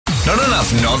Not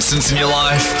enough nonsense in your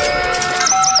life?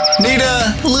 Need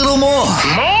a little more?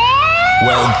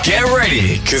 Well, get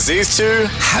ready, because these two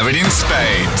have it in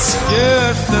spades.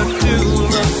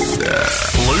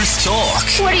 Loose talk.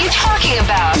 What are you talking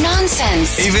about?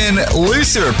 Nonsense. Even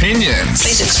looser opinions.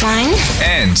 Please explain.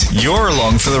 And you're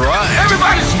along for the ride.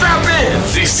 Everybody strap in!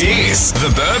 This is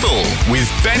The Burble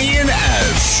with Benny and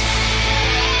Az.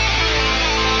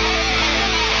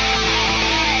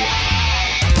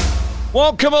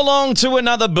 Welcome along to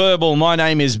another Burble. My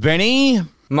name is Benny.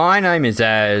 My name is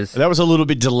Az. That was a little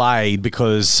bit delayed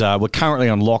because we're currently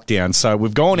on lockdown. So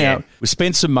we've gone out, we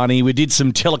spent some money, we did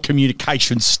some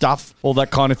telecommunication stuff, all that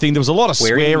kind of thing. There was a lot of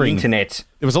swearing. Internet.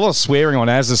 There was a lot of swearing on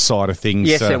Az's side of things.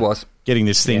 Yes, there was. Getting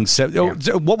this thing set.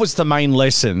 What was the main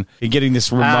lesson in getting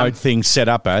this remote thing set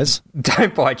up, Az?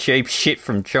 Don't buy cheap shit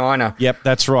from China. Yep,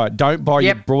 that's right. Don't buy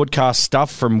your broadcast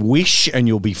stuff from Wish and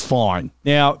you'll be fine.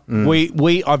 Now,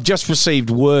 I've just received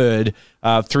word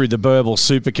through the Burble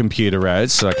supercomputer,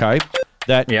 Az, okay,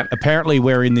 that apparently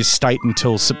we're in this state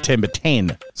until September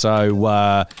 10.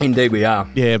 So Indeed we are.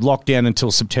 Yeah, lockdown until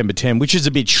September 10, which is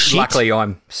a bit shit. Luckily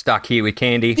I'm stuck here with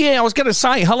Candy. Yeah, I was going to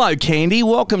say, hello, Candy.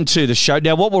 Welcome to the show.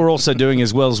 Now, what we're also doing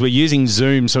as well is we're using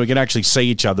Zoom so we can actually see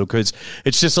each other because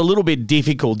it's just a little bit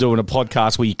difficult doing a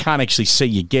podcast where you can't actually see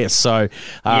your guests. So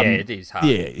it is hard.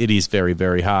 Yeah, it is very,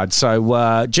 very hard.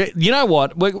 So, you know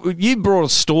what? You brought a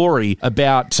story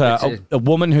about a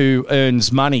woman who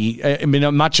earns money in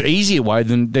a much easier way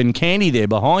than Candy there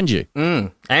behind you.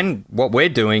 And what we're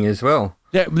doing as well.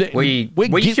 Yeah, we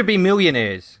should be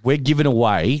millionaires. We're giving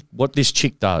away what this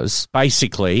chick does,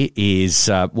 basically, is,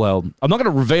 I'm not going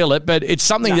to reveal it, but it's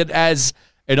something that Az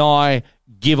and I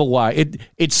give away.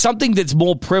 It's something that's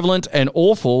more prevalent and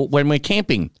awful when we're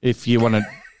camping, if you want to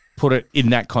put it in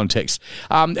that context.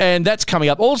 And that's coming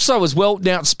up. Also as well,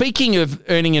 now, speaking of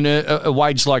earning a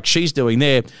wage like she's doing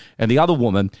there, and the other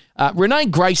woman, Renee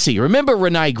Gracie. Remember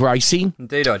Renee Gracie?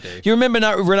 Indeed I do. You remember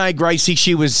Renee Gracie?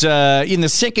 She was in the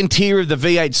second tier of the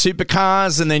V8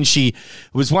 supercars, and then she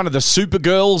was one of the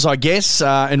Supergirls, I guess,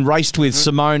 and raced with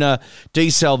Simona Di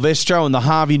Silvestro and the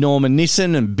Harvey Norman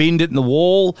Nissan and binned it in the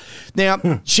wall.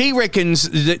 Now, she reckons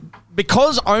that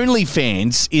because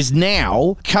OnlyFans is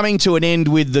now coming to an end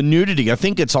with the nudity, I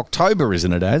think it's October,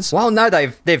 isn't it, Az? Well, no,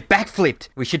 they've backflipped.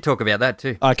 We should talk about that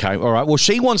too. Okay, all right. Well,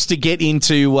 she wants to get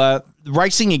into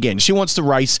racing again. She wants to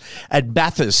race at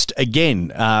Bathurst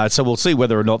again. So we'll see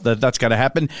whether or not that's going to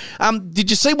happen. Did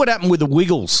you see what happened with the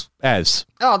Wiggles, Az?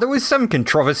 Oh, there was some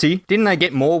controversy. Didn't they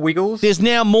get more Wiggles? There's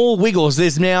now more Wiggles.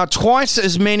 There's now twice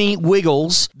as many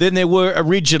Wiggles than there were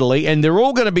originally, and they're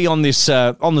all going to be on this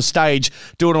on the stage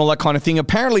doing all that kind of thing.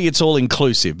 Apparently, it's all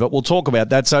inclusive, but we'll talk about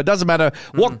that. So it doesn't matter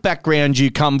what background you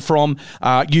come from,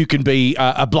 you can be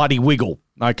a bloody Wiggle.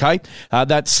 Okay,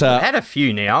 that's... I had a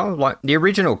few now, like the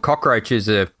original Cockroaches,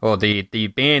 or the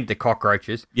band The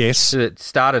Cockroaches. Yes. That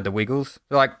started the Wiggles.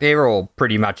 Like, they're all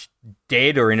pretty much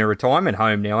dead or in a retirement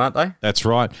home now, aren't they? That's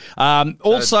right.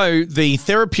 Also, the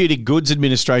Therapeutic Goods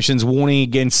Administration's warning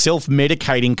against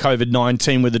self-medicating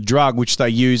COVID-19 with a drug which they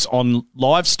use on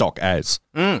livestock as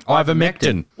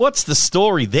ivermectin. What's the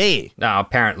story there? No,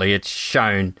 apparently it's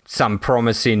shown some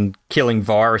promise in killing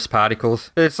virus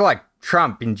particles. It's like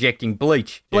Trump injecting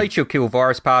bleach. Bleach will kill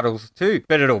virus particles too,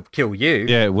 but it'll kill you.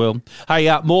 Yeah, it will. Hey,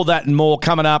 more of that and more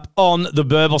coming up on The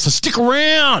Burble, so stick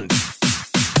around.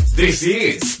 This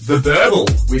is The Burble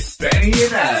with Benny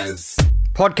and Az.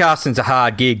 Podcasting's a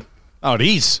hard gig. Oh, it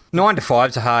is. 9 to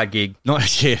 5's a hard gig.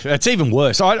 Yeah, that's even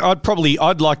worse.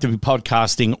 I'd like to be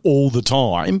podcasting all the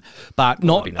time, but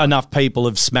not enough people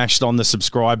have smashed on the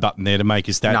subscribe button there to make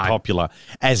us that popular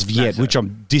as of yet, which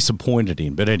I'm disappointed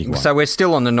in. But anyway. So we're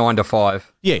still on the 9 to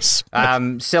 5. Yes.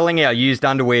 Selling our used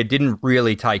underwear didn't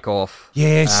really take off.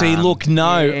 Yeah, see, look,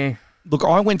 no. Yeah. Look,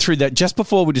 I went through that just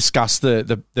before we discussed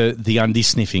the undie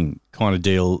sniffing kind of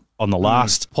deal on the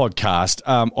last podcast.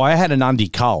 I had an undie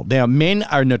cull. Now, men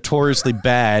are notoriously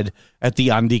bad at the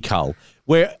undie cull,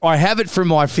 where I have it from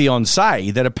my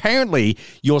fiancée that apparently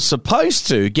you're supposed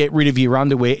to get rid of your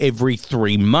underwear every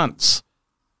 3 months.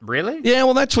 Really? Yeah,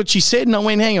 well, that's what she said, and I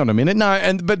went, hang on a minute.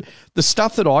 No, but the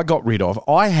stuff that I got rid of,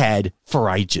 I had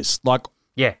for ages, like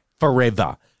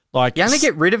forever. Like, you only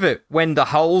get rid of it when the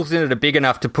holes in it are big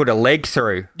enough to put a leg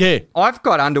through. Yeah. I've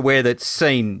got underwear that's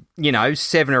seen,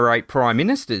 7 or 8 prime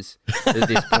ministers at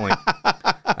this point.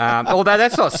 Although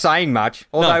that's not saying much,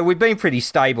 although we've been pretty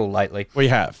stable lately. We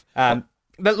have.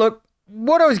 But look,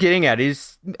 what I was getting at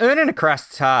is earning a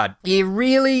crust's hard. You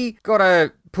really got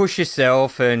to push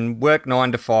yourself and work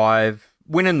 9 to 5.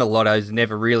 Winning the lotto's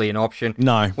never really an option.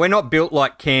 No. We're not built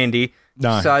like Candy.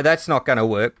 No. So that's not going to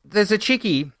work. There's a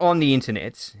chickie on the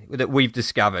internet that we've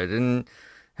discovered, and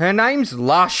Her name's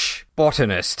Lush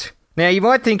Botanist. Now, you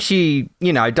might think she,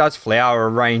 does flower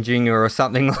arranging or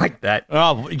something like that.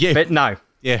 Oh, yeah. But no.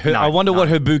 Yeah, I wonder what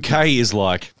her bouquet is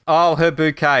like. Oh, her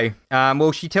bouquet.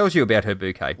 Well, she tells you about her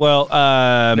bouquet. Well,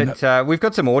 but we've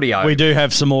got some audio. We do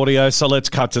have some audio, so let's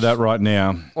cut to that right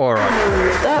now. All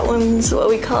right. That one's what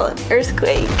we call an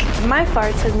earthquake. My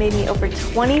farts have made me over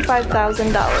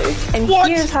 $25,000, and What?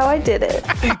 here's how I did it.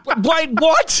 Wait,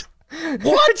 what?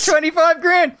 What? 25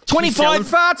 grand. 25 She's selling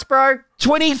farts, bro.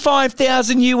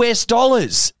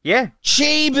 $25,000. Yeah.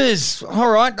 Jeebus. All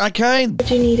right, okay.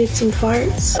 You needed some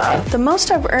farts. The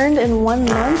most I've earned in 1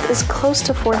 month is close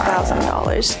to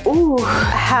 $4,000. Ooh, I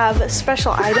have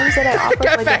special items that I offer,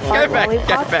 like a fart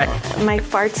lollipop. My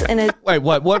farts in a... Wait,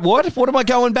 what? What am I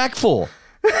going back for?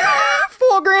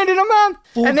 $4 grand in a month.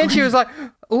 And then she was like,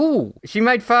 ooh, she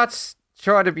made farts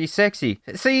try to be sexy.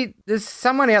 See, there's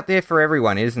someone out there for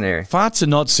everyone, isn't there? Farts are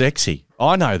not sexy.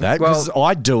 I know that because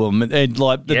I do them, and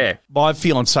my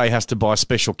fiance has to buy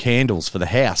special candles for the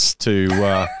house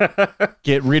to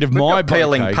get rid of my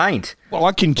peeling bouquet. paint. Well,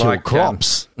 I can kill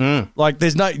crops. Like,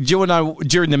 there's no. Do you know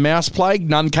during the mouse plague,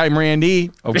 none came around here?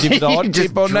 I'll give it the hot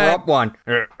tip on that. Drop one,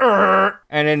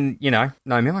 and then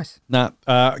no mice. No,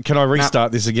 can I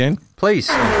restart this again? Please.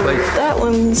 That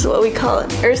one's what we call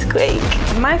an earthquake.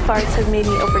 My farts have made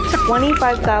me over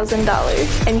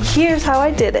 $25,000, and here's how I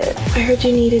did it. I heard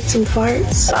you needed some farts.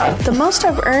 The most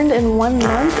I've earned in 1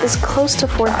 month is close to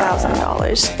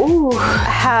 $4,000. Ooh, I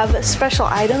have special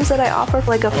items that I offer,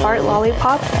 like a fart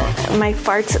lollipop. My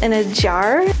farts in a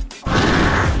jar.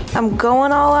 I'm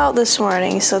going all out this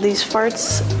morning, so these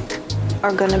farts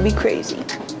are gonna be crazy.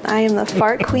 I am the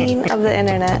fart queen of the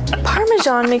internet.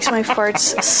 Parmesan makes my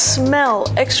farts smell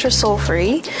extra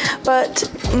sulfury, but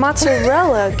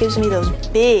mozzarella gives me those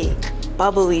big,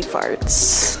 bubbly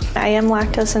farts. I am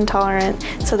lactose intolerant,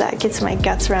 so that gets my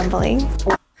guts rumbling.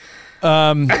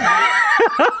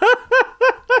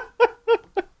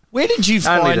 Where did you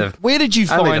find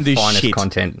this shit?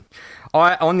 Content.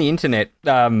 On the internet.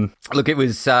 Look, it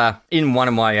was in one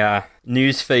of my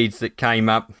news feeds that came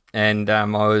up, and I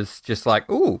was just like,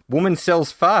 "Ooh, woman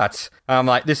sells farts." I'm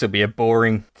like, this will be a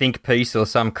boring think piece or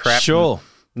some crap. Sure.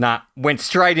 Nah, went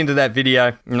straight into that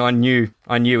video, and I knew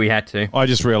we had to. I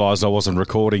just realised I wasn't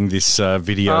recording this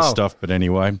video stuff, but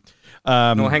anyway.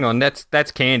 Well, hang on,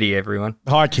 that's Candy, everyone.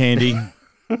 Hi, Candy.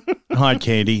 Hi,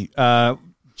 Candy.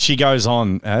 She goes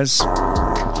on as...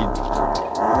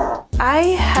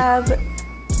 I have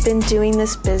been doing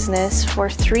this business for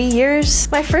 3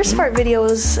 years. My first fart video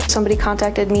was somebody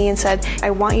contacted me and said,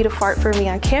 I want you to fart for me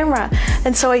on camera.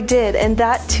 And so I did. And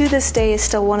that to this day is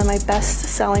still one of my best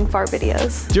selling fart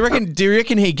videos. Do you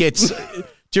reckon he gets...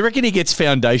 Do you reckon he gets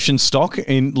foundation stock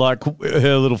in, like,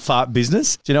 her little fart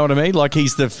business? Do you know what I mean? Like,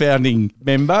 he's the founding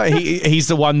member. He's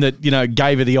the one that,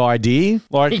 gave her the idea.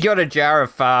 Like, he got a jar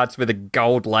of farts with a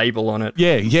gold label on it.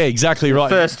 Yeah, exactly right.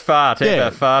 First fart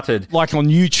ever farted. Like on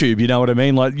YouTube, you know what I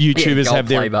mean? Like, YouTubers have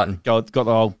their... play button. Got the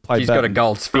old play She's button. got a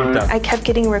gold sphincter. I kept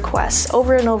getting requests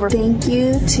over and over. Thank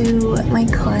you to my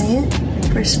client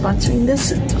for sponsoring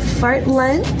this fart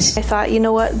lunch. I thought, you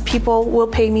know what? People will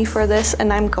pay me for this,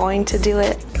 and I'm going to do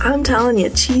it. I'm telling you,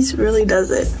 cheese really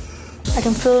does it. I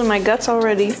can feel it in my guts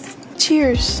already.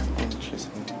 Cheers.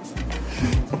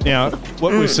 Now,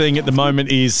 what we're seeing at the moment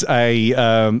is a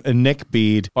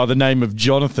neckbeard by the name of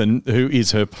Jonathan, who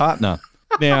is her partner.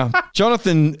 Now,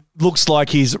 Jonathan looks like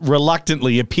he's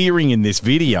reluctantly appearing in this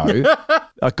video.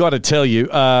 I've got to tell you,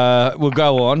 we'll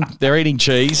go on. They're eating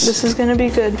cheese. This is going to be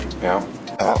good. Yeah.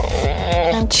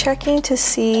 I'm checking to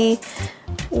see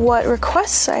what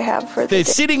requests I have for the They're day.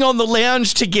 sitting on the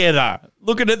lounge together,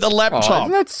 looking at the laptop. Oh,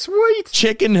 isn't that sweet?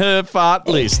 Checking her fart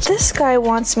list. This guy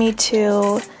wants me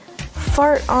to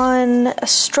fart on a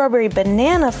strawberry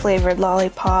banana flavored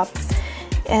lollipop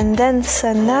and then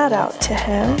send that out to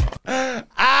him.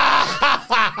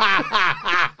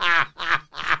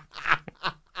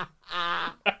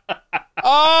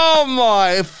 Oh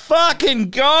my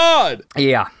fucking God.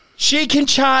 Yeah. She can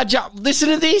charge up. Listen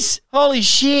to this. Holy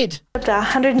shit. Up to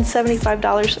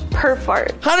 $175 per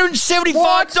fart.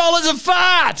 $175 a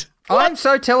fart. I'm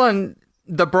so telling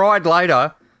the bride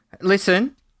later,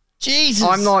 listen, Jesus.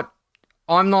 I'm not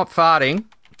farting.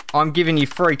 I'm giving you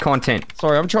free content.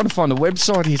 Sorry, I'm trying to find the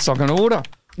website here so I can order.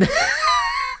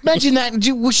 Imagine that.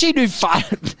 Will she do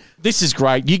fart? This is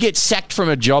great. You get sacked from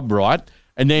a job, right?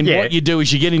 And then what you do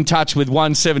is you get in touch with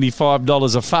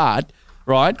 $175 a fart,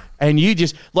 right? And you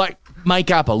just, like, make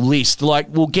up a list. Like,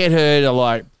 we'll get her to,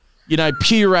 like,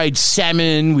 pureed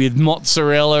salmon with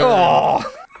mozzarella. Oh.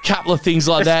 couple of things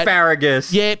like that.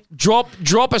 Asparagus. Yeah,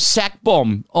 drop a sack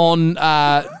bomb on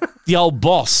the old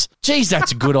boss. Geez,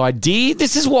 that's a good idea.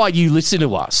 This is why you listen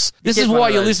to us. This is why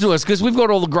you listen to us, because we've got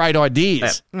all the great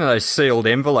ideas. Those sealed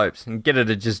envelopes, and get her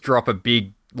to just drop a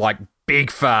big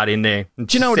fart in there. And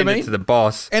do you know what I mean? Send it to the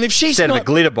boss. And if she's instead of a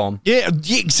glitter bomb. Yeah,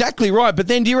 exactly right. But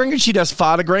then do you reckon she does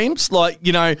fartograms? Like,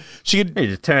 she could... You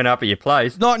just turn up at your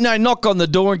place. No, knock on the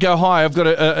door and go, hi, I've got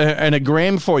an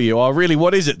agram for you. Oh, really,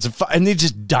 what is it? And they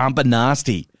just dump a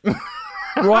nasty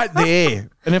right there.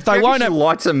 And if they won't...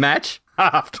 lights a match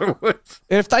afterwards.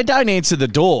 If they don't answer the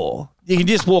door... You can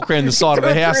just walk around the side of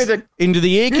the house into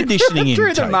the air conditioning intake.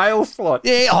 Through the mail slot.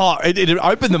 Yeah, it'd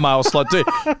open the mail slot too.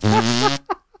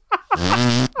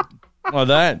 Like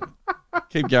that.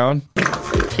 Keep going.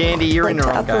 Candy, you're in the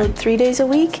wrong game. I upload 3 days a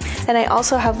week, and I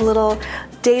also have little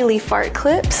daily fart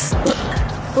clips.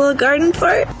 Little garden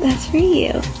fart. That's for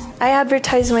you. I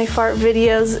advertise my fart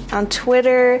videos on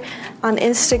Twitter, on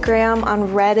Instagram, on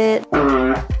Reddit.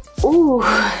 Ooh,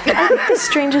 I think the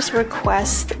strangest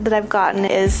request that I've gotten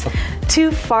is to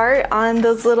fart on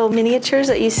those little miniatures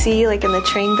that you see like in the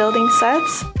train building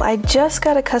sets. I just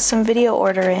got a custom video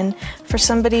order in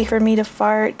for me to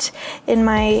fart in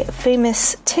my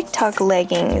famous TikTok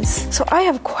leggings. So I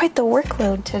have quite the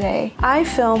workload today. I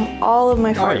film all of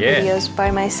my fart videos by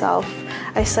myself.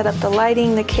 I set up the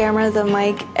lighting, the camera, the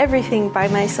mic, everything by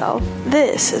myself.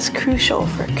 This is crucial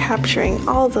for capturing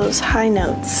all those high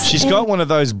notes. She's got one of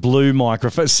those blue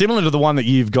microphones, similar to the one that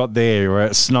you've got there,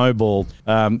 a Snowball.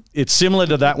 It's similar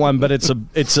to that one, but it's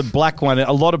a black one.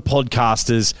 A lot of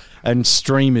podcasters and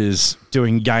streamers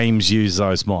doing games use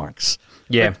those mics.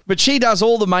 Yeah. But she does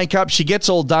all the makeup. She gets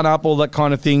all done up, all that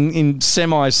kind of thing in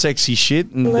semi-sexy shit.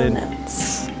 And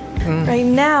notes. Right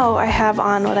now, I have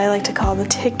on what I like to call the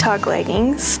TikTok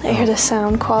leggings. I hear the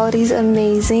sound quality's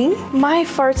amazing. My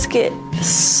farts get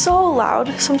so loud,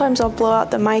 sometimes I'll blow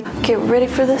out the mic. Get ready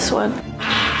for this one.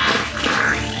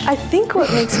 I think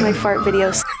what makes my fart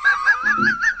videos...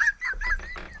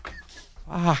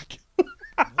 Fuck.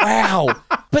 Wow.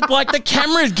 But, the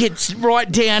camera gets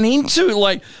right down into,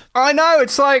 I know,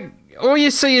 it's like, all you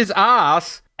see is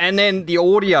ass... And then the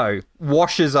audio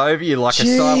washes over you like a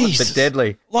silent but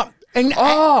deadly.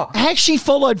 Has she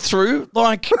followed through?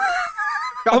 I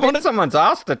bet someone's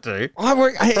asked her to.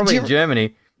 Probably in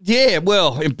Germany. Yeah,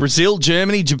 well, in Brazil,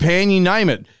 Germany, Japan, you name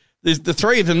it. There's the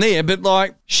three of them there,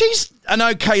 but she's an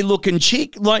okay-looking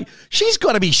chick. She's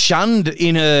got to be shunned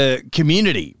in a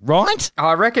community, right?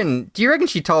 I reckon. Do you reckon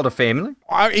she told her family?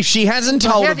 If she hasn't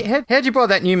told, how'd you buy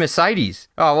that new Mercedes?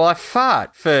 Oh well, I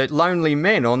fart for lonely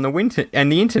men on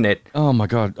the internet. Oh my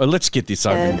god, let's get this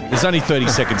over. There's only 30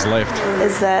 seconds left.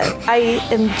 Is that I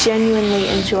am genuinely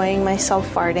enjoying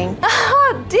myself farting.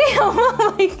 Oh damn!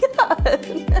 Oh my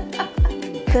god.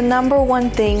 The number one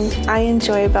thing I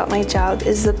enjoy about my job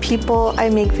is the people I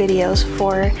make videos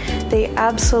for. They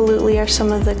absolutely are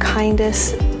some of the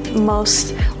kindest,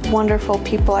 most wonderful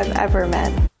people I've ever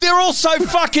met. They're all so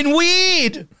fucking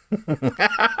weird.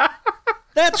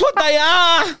 That's what they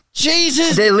are.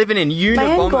 Jesus. They're living in Unabomber. My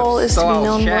end goal is to be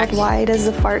known shacks. worldwide as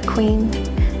the fart queen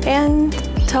and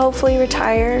to hopefully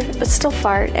retire, but still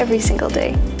fart every single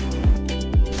day.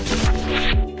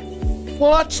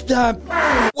 What do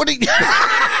you...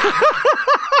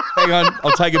 Hang on,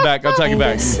 I'll take it back.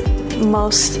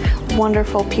 Most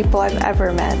wonderful people I've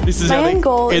ever met. This is my end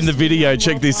goal in the video.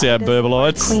 Check this out,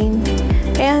 Burbalites. Queen,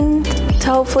 and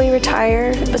to hopefully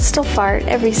retire, but still fart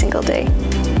every single day.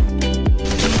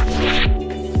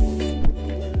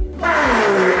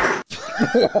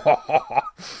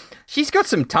 She's got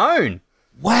some tone.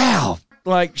 Wow,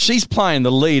 she's playing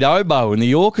the lead oboe in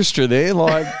the orchestra there.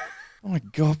 Oh my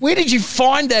god, where did you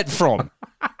find that from?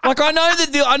 I know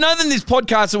that in this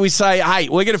podcast that we say, hey,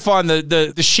 we're going to find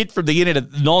the shit from the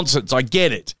internet, nonsense. I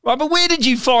get it, right? But where did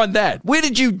you find that?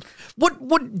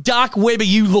 What dark web are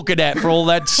you looking at for all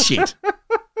that shit? I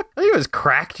think it was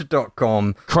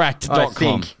cracked.com.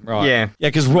 Cracked.com, right? Yeah,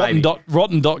 because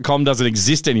rotten.com doesn't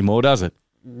exist anymore, does it?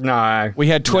 No. We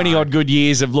had 20 odd good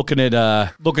years of looking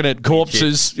at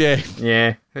corpses. Yeah.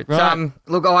 Yeah. Right.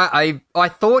 Look, I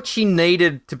thought she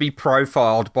needed to be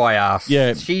profiled by us.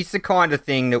 Yeah. She's the kind of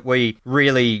thing that we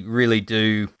really, really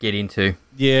do get into.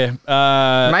 Yeah.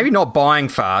 Maybe not buying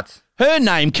farts. Her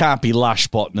name can't be Lush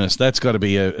Botanist. That's got to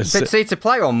be But see, it's a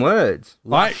play on words.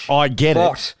 I get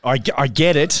it. I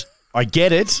get it. I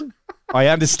get it. I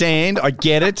understand. I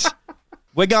get it.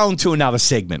 We're going to another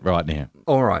segment right now.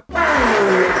 All right.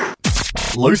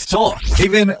 Loose talk,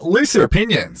 even looser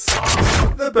opinions.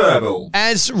 the burble.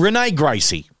 As Renee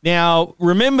Gracie. Now,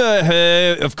 remember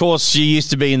her, of course, she used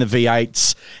to be in the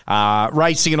V8s,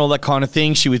 racing and all that kind of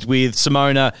thing. She was with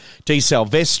Simona Di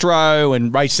Silvestro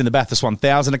and raced in the Bathurst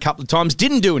 1000 a couple of times.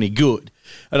 Didn't do any good.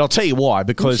 And I'll tell you why,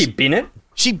 because... Didn't she bin it?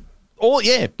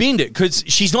 Binned it, because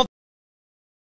she's not